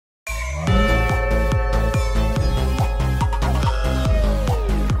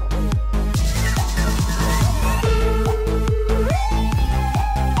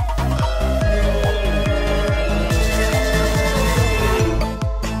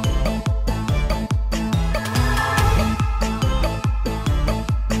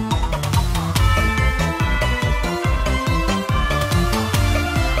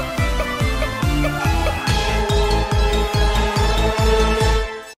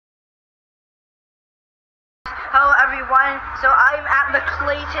Hello everyone. So I'm at the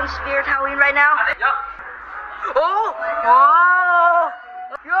Clayton Spirit Halloween right now. Yep. Oh! Oh!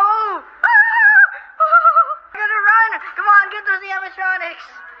 Yo! Ah! I'm gonna run! Come on, get those animatronics!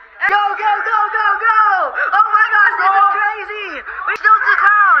 Go, go, go, go, go! Oh my gosh, this is crazy! We still to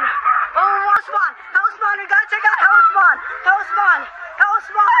town! Oh, House Spawn! House Spawn! We gotta check out House Spawn! House Spawn! House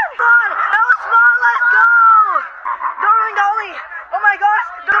Spawn! House Spawn! Let's go! Going Dolly! Oh my gosh!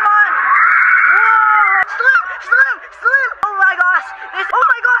 Come on! Whoa! Slip! Slip! Slip! Oh my gosh! Oh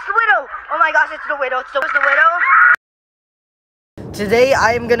my gosh! The Widow! Oh my gosh! It's the Widow! It's the Widow! Today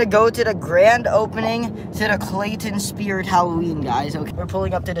I am gonna go to the grand opening to the Clayton Spirit Halloween, guys. Okay, we're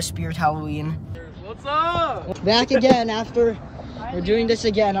pulling up to the Spirit Halloween. What's up? Back again after we're doing this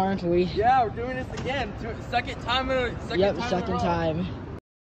again, aren't we? Yeah, we're doing this again. Second time in a second time.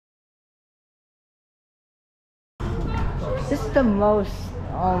 This is the most.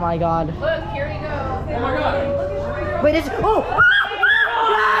 Oh my god. Look, here we go. Oh my god. Wait, it's. Oh!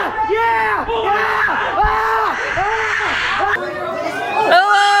 Yeah! Yeah! Yeah! Ah!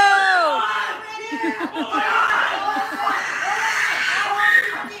 Hello!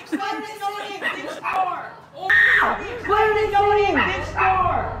 Where are they going? Big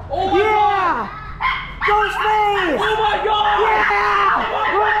star! Oh my Yeah! Ghost face! Oh my god! Yeah! Oh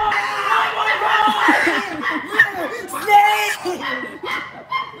my god!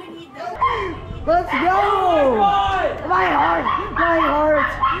 Let's go! My heart! My heart!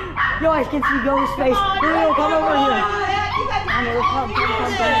 Yo, I can see Ghost face. Yo, come over here.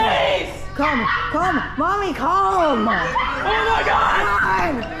 Come, mommy, come! Oh my god!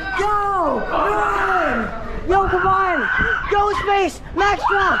 Run! Go! Run! Yo, come on! Ghostface!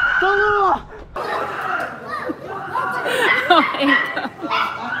 Maxtra! Tallulah!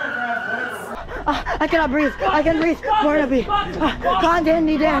 I cannot breathe! I can't breathe! Barnaby! Cotton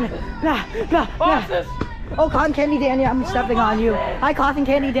Candy Dan! Oh, Cotton Candy Dan, yeah, I'm stepping on you. Hi, Cotton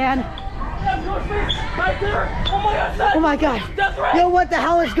Candy Dan! Right there! Oh my god! Oh my god! Yo, what the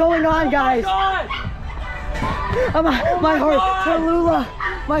hell is going on, guys? My heart! Tallulah!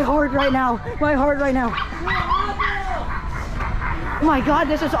 My heart right now! My heart right now! Oh my god,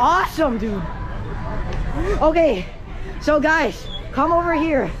 this is awesome, dude! Okay, so guys, come over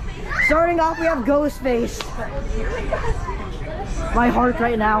here. Starting off, we have Ghostface. My heart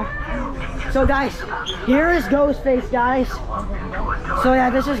right now. So guys, here is Ghostface, guys. So yeah,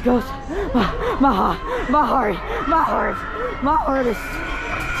 this is Ghost. My heart is.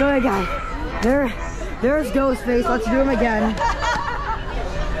 So yeah, guys, there's Ghostface. Let's do him again.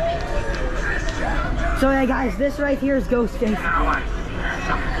 So yeah, guys, this right here is Ghostface.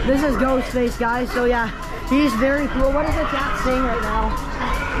 This is Ghostface, guys. So yeah, he's very cool. What is the chat saying right now?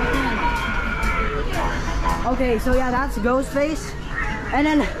 Okay, so yeah, that's Ghostface. And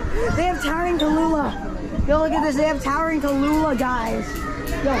then they have Towering Tallulah. Yo, look at this. They have Towering Tallulah, guys.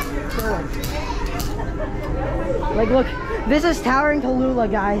 Yo, like, look. This is Towering Tallulah,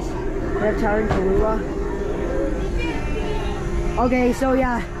 guys. They have Towering Tallulah. Okay, so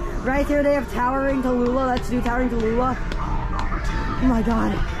yeah. Right here they have Towering Tallulah. Let's do Towering Tallulah. Oh my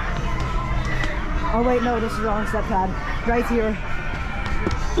god. Oh wait, no, this is the wrong step pad. Right here.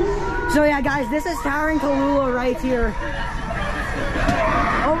 So yeah, guys, this is Towering Tallulah right here.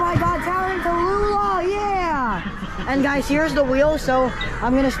 Oh my god, Towering Tallulah, yeah! And guys, here's the wheel, so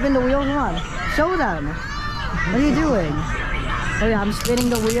I'm gonna spin the wheel. Come on, show them. What are you doing? Oh yeah, I'm spinning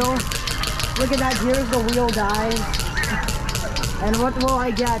the wheel. Look at that, here's the wheel, guys. And what will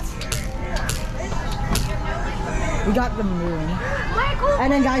I get? We got the moon.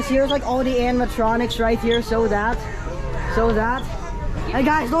 And then guys, here's like all the animatronics right here. So that. And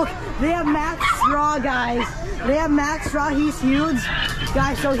guys, look, they have Max Straw, guys. They have Max Straw, he's huge.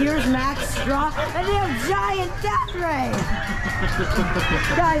 Guys, so here's Max Straw. And they have Giant Death Ray.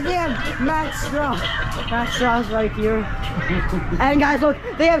 Guys, they have Max Straw. Max Straw's right here. And guys, look,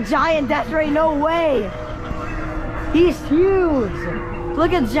 they have Giant Death Ray, no way. He's huge.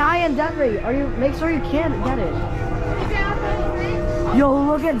 Look at Giant Death Ray. Make sure you can't get it. Yo,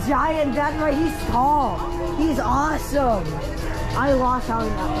 look at Giant Death Ray. He's tall. He's awesome. I lost how he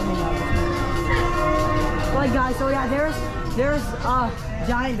like, guys, so yeah, there's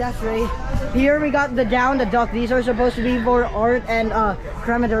Giant Death Ray. Here we got the Down the Duck. These are supposed to be for Art and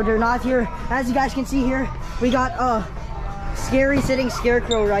Cremator. They're not here. As you guys can see here, we got Scary Sitting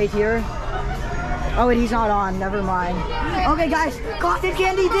Scarecrow right here. Oh, and he's not on. Never mind. Okay, guys. Cotton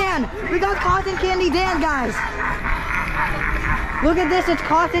Candy Dan. We got Cotton Candy Dan, guys. Look at this. It's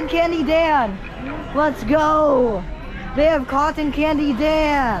Cotton Candy Dan. Let's go. They have Cotton Candy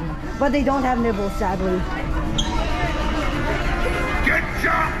Dan. But they don't have nibbles, sadly. Get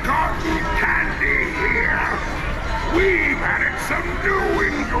your cotton candy here.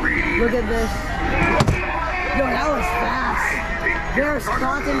 Look at this. Yo, that was fast. There's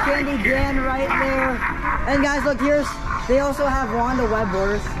Cotton Candy Dan right there. And guys, look, they also have Wanda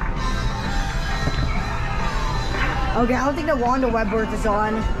Webworth. Okay, I don't think the Wanda Webworth is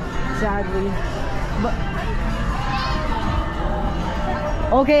on, sadly. But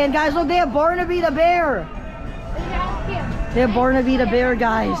okay, and guys, look, they have Barnaby the Bear. They have Barnaby the Bear,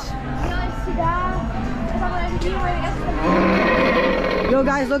 guys. Yo,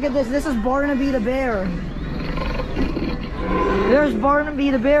 guys, look at this. This is Barnaby the Bear. There's Barnaby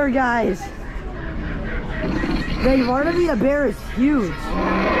the Bear, guys. Dang, Barnaby the Bear is huge.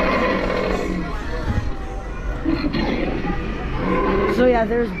 So yeah,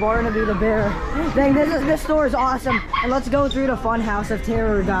 there's Barnaby the Bear. Dang, this store is awesome. And let's go through the Fun House of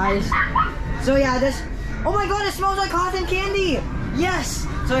Terror, guys. So yeah, oh my god, it smells like cotton candy. Yes.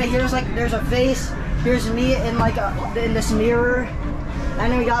 So yeah, there's a face. Here's me in in this mirror.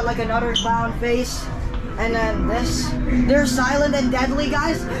 And then we got like another clown face. And then they're silent and deadly,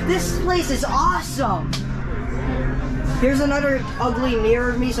 guys. This place is awesome. Here's another ugly mirror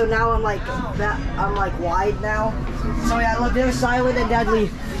of me, so now I'm like wide now. So yeah, look, they're silent and deadly.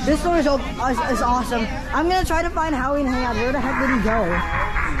 This store is awesome. I'm gonna try to find Halloween Hangout. Where the heck did he go?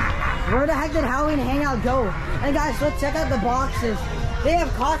 Where the heck did Halloween Hangout go? And guys, let's check out the boxes. They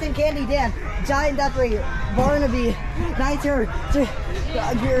have Cotton Candy Dan, Giant Death Ray, Barnaby, Night Terror, 3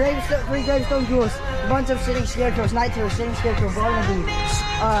 gravestone ghouls, a bunch of sitting scarecrows, Night Terror, sitting scarecrow, Barnaby,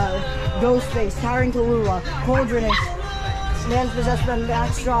 Ghostface, Towering Tallulah, Cauldronist, Man's Possessed by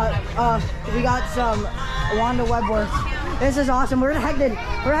Max Straw. We got some Wanda Webworth. This is awesome. Where the heck did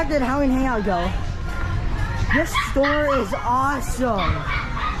Halloween Hangout go? This store is awesome.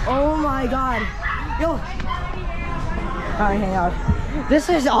 Oh my god. Yo, Halloween Hangout. This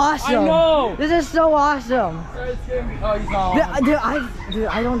is awesome. I know. This is so awesome. Oh, he's not. Dude,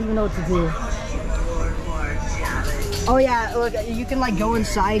 I don't even know what to do. Oh yeah, look, you can like go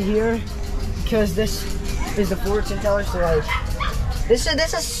inside here because this is the fortune teller. So like, this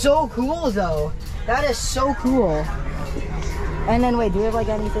is so cool though. That is so cool. And then wait, do we have like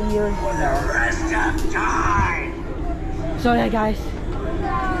anything here? So yeah, guys,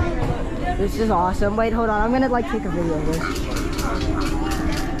 this is awesome. Wait, hold on. I'm gonna like take a video of this.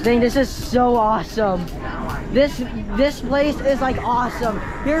 Dang, this is so awesome. This place is like awesome.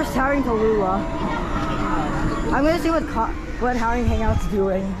 Here's Towering Tallulah. I'm gonna see what Halloween Hangout's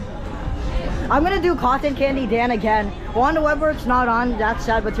doing. I'm gonna do Cotton Candy Dan again. Wanda Webworth's not on, that's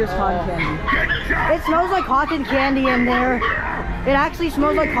sad, but here's Cotton Candy. It smells like cotton candy in there. It actually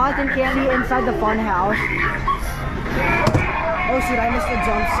smells like cotton candy inside the Fun House. Oh shoot, I missed the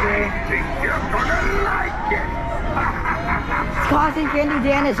jump scare. Cotton Candy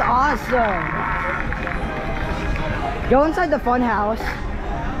Dan is awesome. Go inside the Fun House.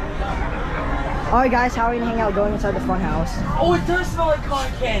 Alright guys, Halloween Hangout going inside the Fun House. Oh, it does smell like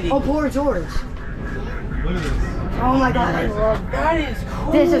cotton candy. Oh, poor George. Look at this. Oh my god, I love that. Is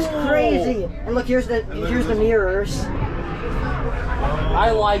cool. This is crazy. And look, here's the mirrors.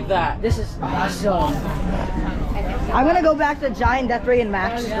 I like that. This is awesome. I'm gonna go back to Giant Death Ray and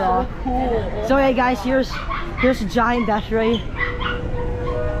Max Straw. Cool. So hey guys, here's Giant Death Ray.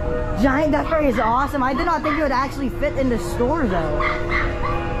 Giant Death Ray is awesome. I did not think it would actually fit in the store though.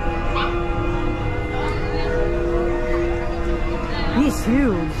 He's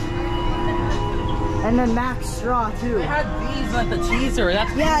huge. And then Max Straw too. They had these at the teaser.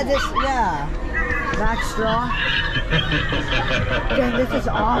 That's yeah. Max Straw. Dang, this is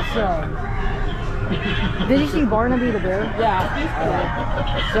awesome. Did you see Barnaby the Bear?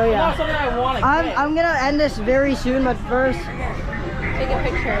 Yeah. So yeah. That's something I want to get. I'm gonna end this very soon, but first take a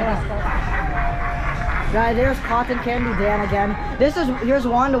picture. Guys, there's Cotton Candy Dan again. Here's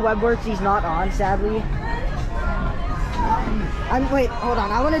Wanda Webworth. He's not on, sadly. Wait, hold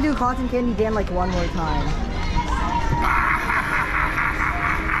on. I want to do Cotton Candy Dan like one more time.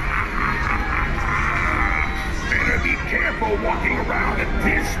 Better be careful walking around at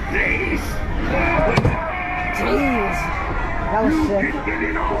this place. Jeez, that was sick. Get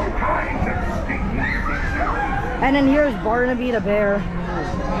in all kinds of stinky. And then here's Barnaby the Bear.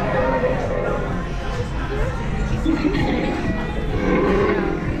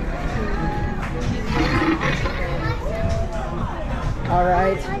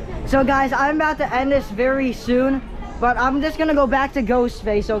 Alright, so guys, I'm about to end this very soon, but I'm just gonna go back to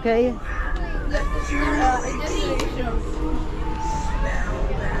Ghostface, okay?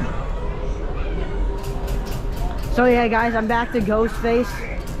 So yeah guys, I'm back to Ghostface.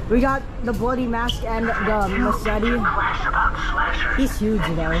 We got the bloody mask and the machete. He's huge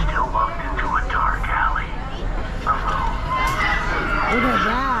though. Look at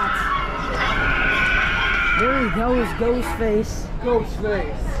that. There he goes, Ghostface.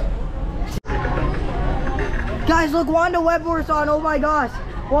 Ghostface. Guys, look, Wanda Webworth's on. Oh my gosh.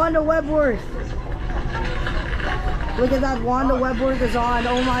 Wanda Webworth. Look at that. Wanda Webworth is on.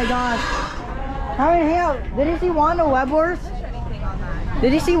 Oh my gosh. How many hell? Did you see Wanda Webworth?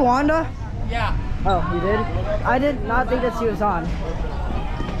 Did you see Wanda? Yeah. Oh, you did? I did not think that she was on.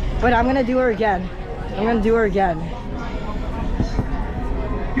 But I'm gonna do her again. I'm gonna do her again.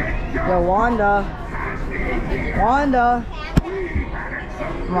 Yo, Wanda. Wanda.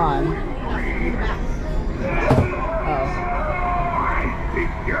 Come on.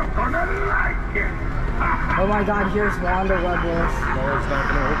 Oh my god, here's Wanda Webworth. No, it's not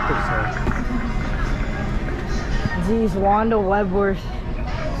gonna work this way. Geez, Wanda Webworth.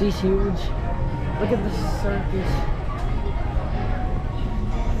 She's huge. Look at the circus.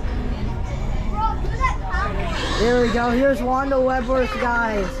 There we go. Here's Wanda Webworth,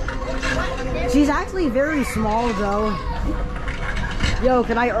 guys. She's actually very small, though. Yo,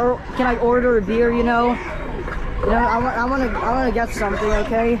 can I order a beer? You know, I wanna get something,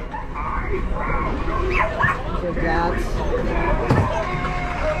 okay? Look at that.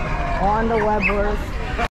 Wanda Webworth.